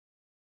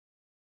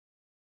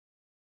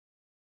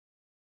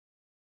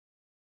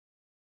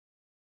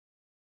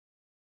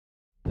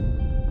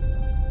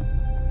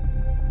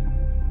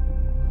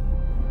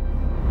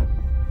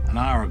An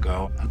hour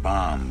ago, a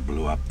bomb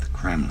blew up the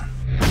Kremlin.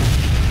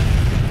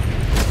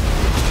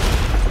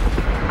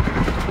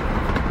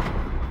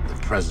 The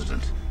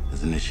president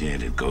has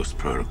initiated Ghost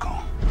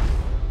Protocol.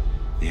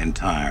 The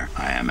entire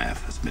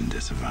IMF has been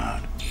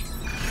disavowed.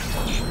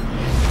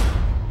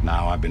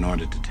 Now I've been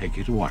ordered to take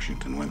you to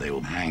Washington, where they will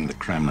hang the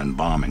Kremlin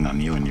bombing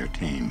on you and your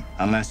team,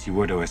 unless you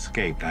were to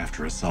escape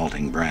after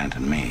assaulting Brandt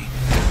and me.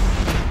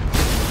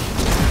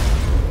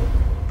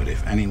 But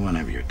if anyone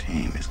of your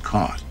team is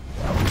caught,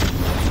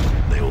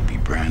 they will be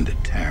branded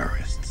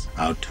terrorists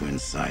out to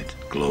incite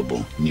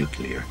global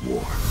nuclear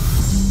war.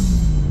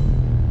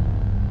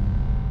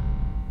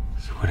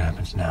 So what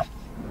happens now?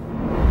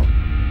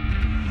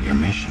 Your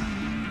mission,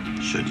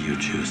 should you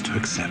choose to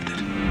accept it.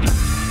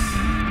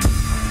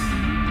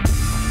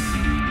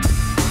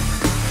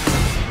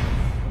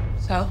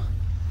 So,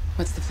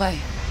 what's the play?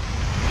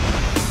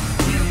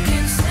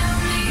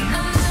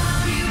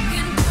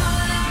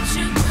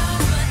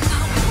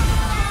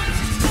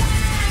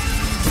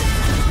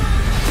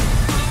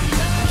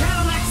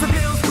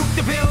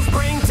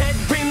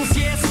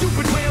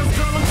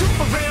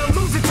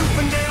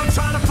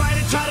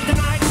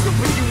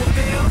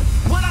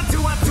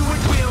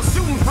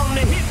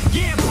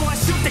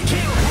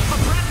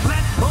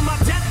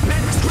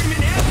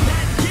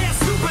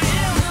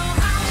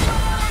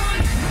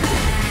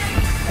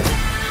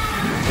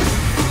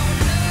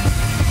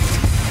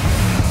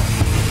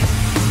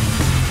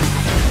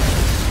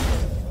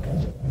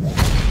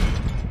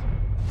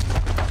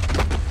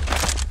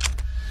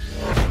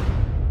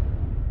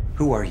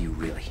 Who are you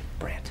really,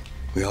 Brandt?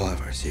 We all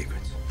have our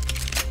secrets.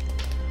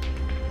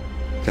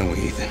 Don't we,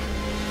 Ethan?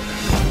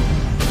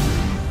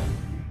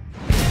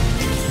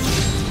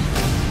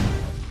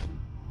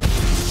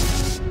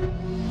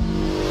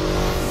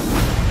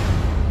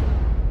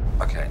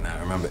 Okay, now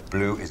remember,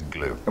 blue is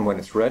glue. And when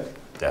it's red?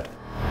 Dead.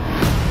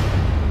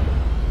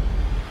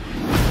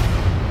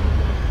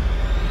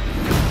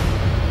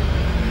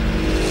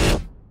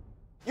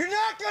 You're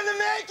not gonna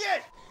make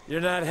it!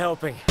 You're not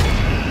helping.